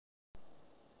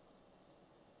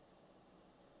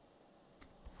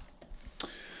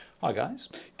Hi guys,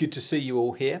 good to see you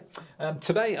all here.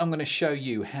 Today I'm going to show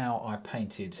you how I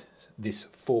painted this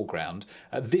foreground.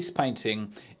 This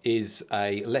painting is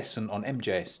a lesson on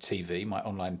MJS TV, my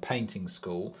online painting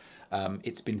school.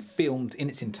 It's been filmed in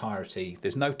its entirety.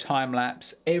 There's no time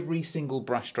lapse. Every single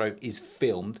brushstroke is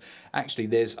filmed. Actually,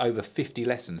 there's over 50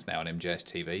 lessons now on MJS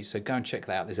TV, so go and check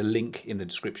that out. There's a link in the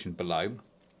description below.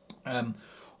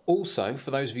 Also,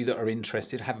 for those of you that are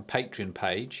interested, I have a Patreon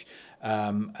page,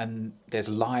 and there's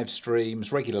live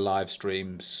streams, regular live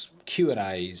streams,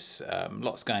 Q&As,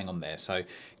 lots going on there, so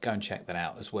go and check that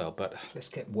out as well. But let's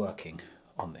get working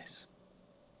on this.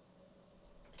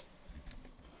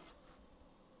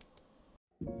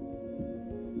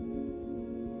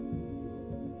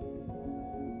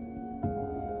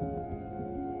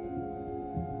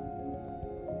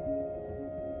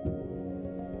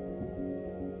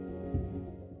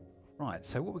 Right,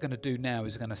 so what we're going to do now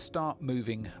is we're going to start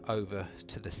moving over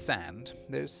to the sand.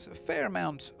 There's a fair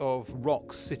amount of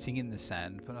rocks sitting in the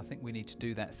sand, but I think we need to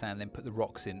do that sand, then put the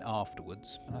rocks in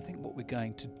afterwards. And I think what we're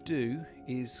going to do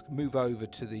is move over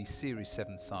to the Series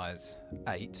 7 size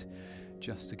 8,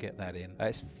 just to get that in.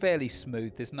 It's fairly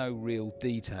smooth, there's no real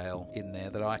detail in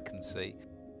there that I can see.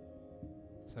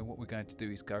 So what we're going to do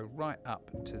is go right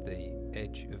up to the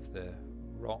edge of the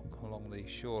rock along the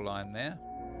shoreline there.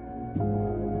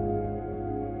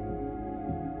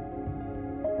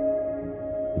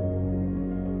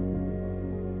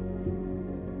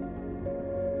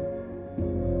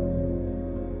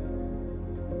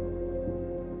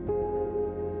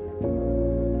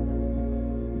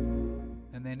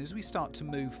 As we start to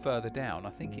move further down, I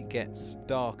think it gets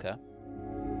darker.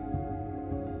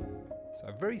 So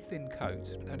a very thin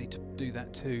coat, don't need to do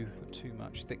that too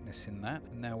much thickness in that.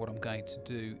 And now what I'm going to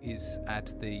do is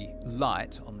add the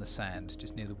light on the sand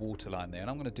just near the waterline there,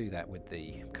 and I'm going to do that with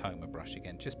the coma brush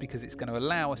again, just because it's going to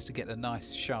allow us to get a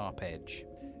nice sharp edge.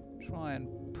 Try and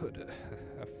put a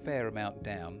fair amount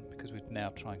down, because we're now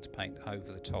trying to paint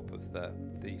over the top of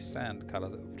the sand colour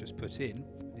that we've just put in.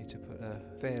 Need to put a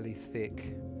fairly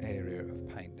thick area of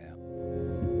paint down.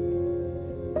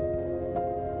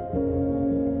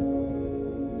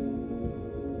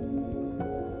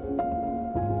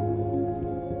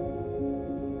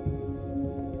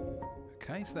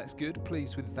 Okay, so that's good,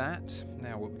 pleased with that.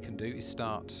 Now what we can do is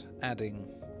start adding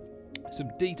some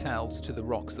details to the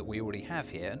rocks that we already have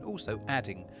here, and also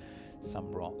adding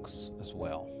some rocks as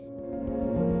well.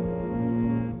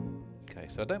 Okay,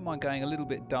 so I don't mind going a little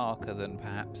bit darker than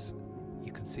perhaps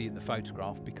you can see in the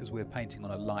photograph, because we're painting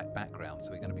on a light background,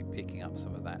 so we're going to be picking up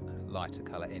some of that lighter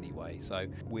colour anyway. So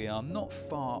we are not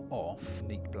far off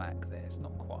neat black there, it's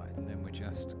not quite. And then we're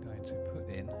just going to put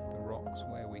in the rocks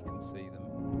where we can see them.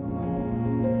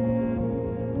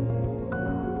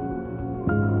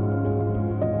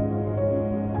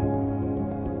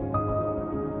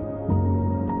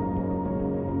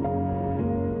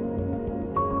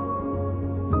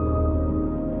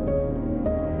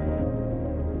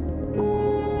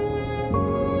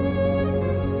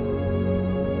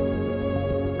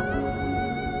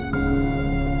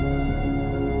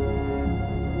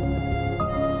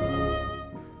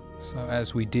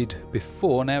 As we did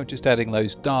before, now just adding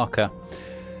those darker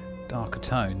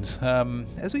tones.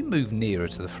 As we move nearer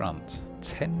to the front, it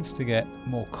tends to get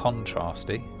more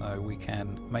contrasty, so we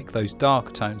can make those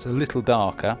darker tones a little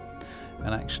darker,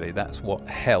 and actually that's what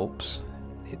helps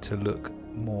it to look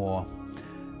more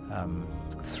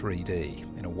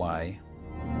 3D in a way.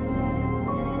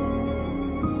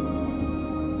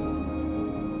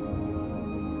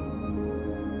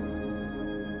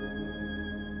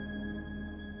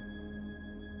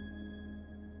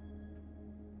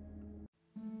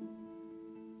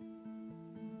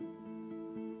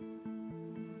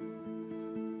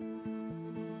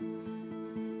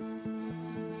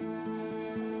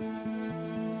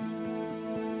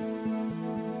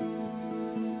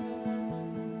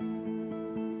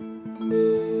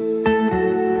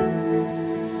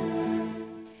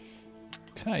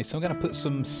 Okay, so I'm going to put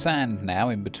some sand now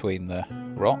in between the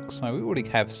rocks. So we already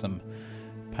have some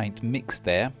paint mixed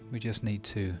there. We just need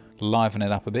to liven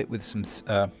it up a bit with some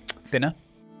thinner.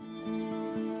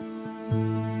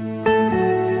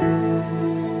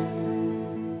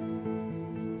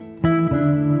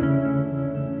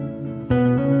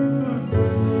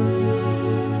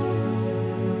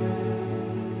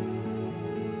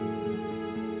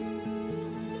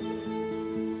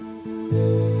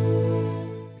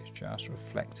 Just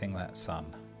reflecting that sun.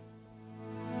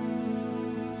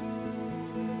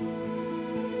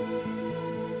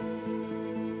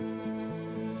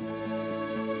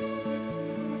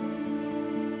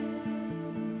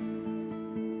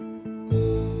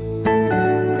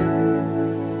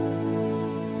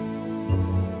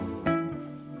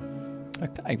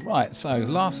 Okay, right, so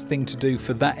last thing to do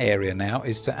for that area now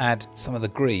is to add some of the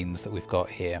greens that we've got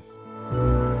here.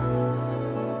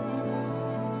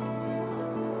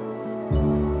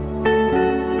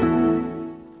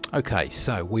 Okay,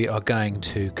 so we are going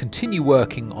to continue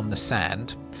working on the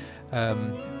sand.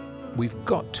 We've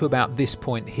got to about this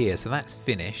point here, so that's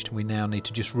finished. We now need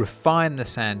to just refine the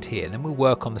sand here, then we'll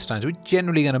work on the stones. We're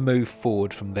generally going to move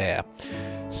forward from there.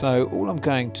 So all I'm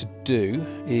going to do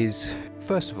is,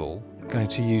 first of all, going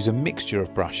to use a mixture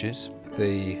of brushes,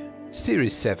 the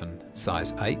Series 7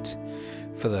 size 8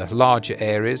 for the larger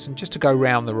areas, and just to go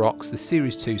round the rocks, the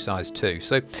Series 2 size 2.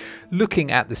 So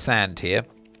looking at the sand here,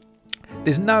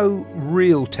 there's no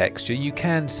real texture. You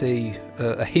can see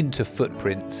a hint of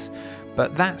footprints,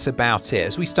 but that's about it.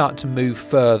 As we start to move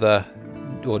further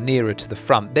or nearer to the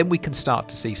front, then we can start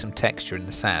to see some texture in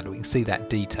the sand. We can see that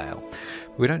detail.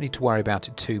 We don't need to worry about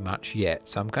it too much yet.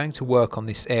 So I'm going to work on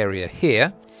this area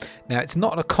here. Now, it's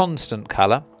not a constant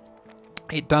colour.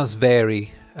 It does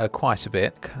vary quite a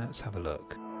bit. Let's have a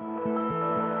look.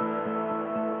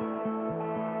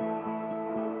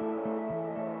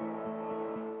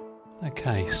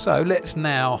 Okay, so let's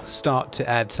now start to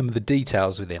add some of the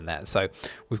details within that. So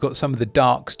we've got some of the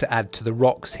darks to add to the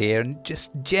rocks here, and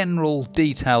just general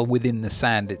detail within the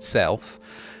sand itself.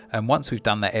 And once we've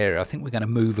done that area, I think we're going to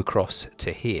move across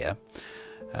to here.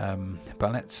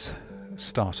 But let's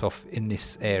start off in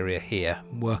this area here,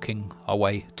 working our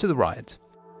way to the right.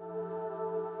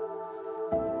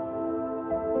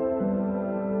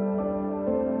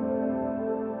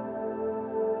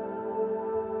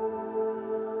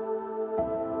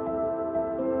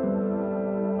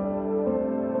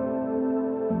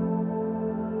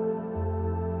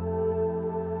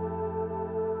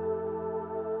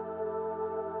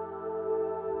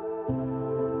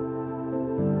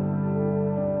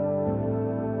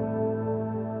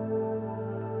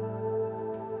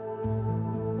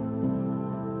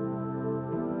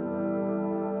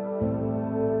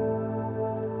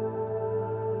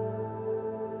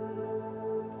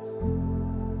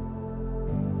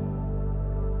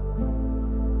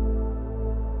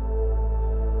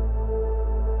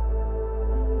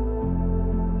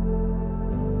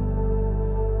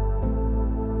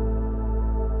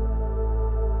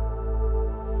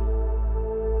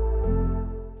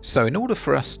 So in order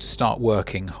for us to start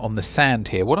working on the sand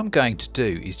here, what I'm going to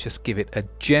do is just give it a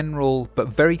general but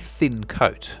very thin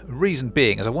coat. The reason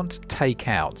being is I want to take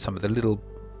out some of the little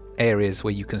areas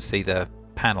where you can see the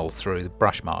panel through the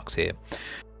brush marks here.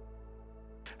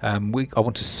 I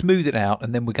want to smooth it out,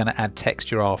 and then we're going to add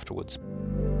texture afterwards.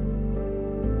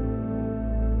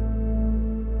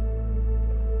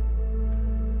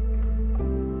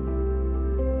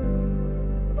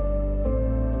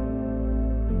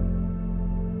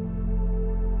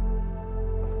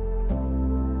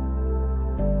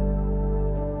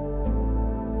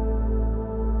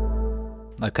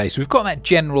 Okay, so we've got that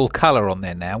general colour on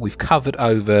there now. We've covered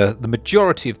over the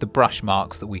majority of the brush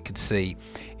marks that we could see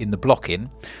in the block-in.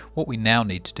 What we now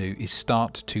need to do is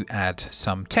start to add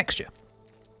some texture.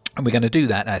 And we're going to do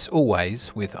that, as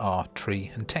always, with our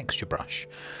tree and texture brush.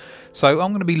 So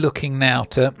I'm going to be looking now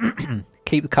to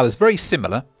keep the colours very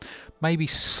similar, maybe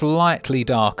slightly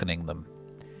darkening them.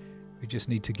 We just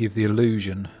need to give the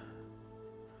illusion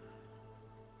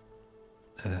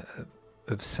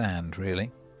of sand,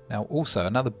 really. Now, also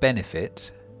another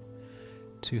benefit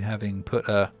to having put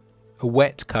a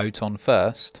wet coat on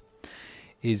first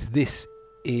is this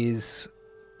is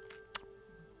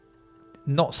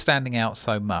not standing out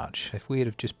so much. If we had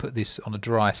have just put this on a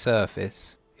dry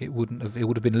surface, it would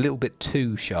have been a little bit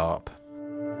too sharp.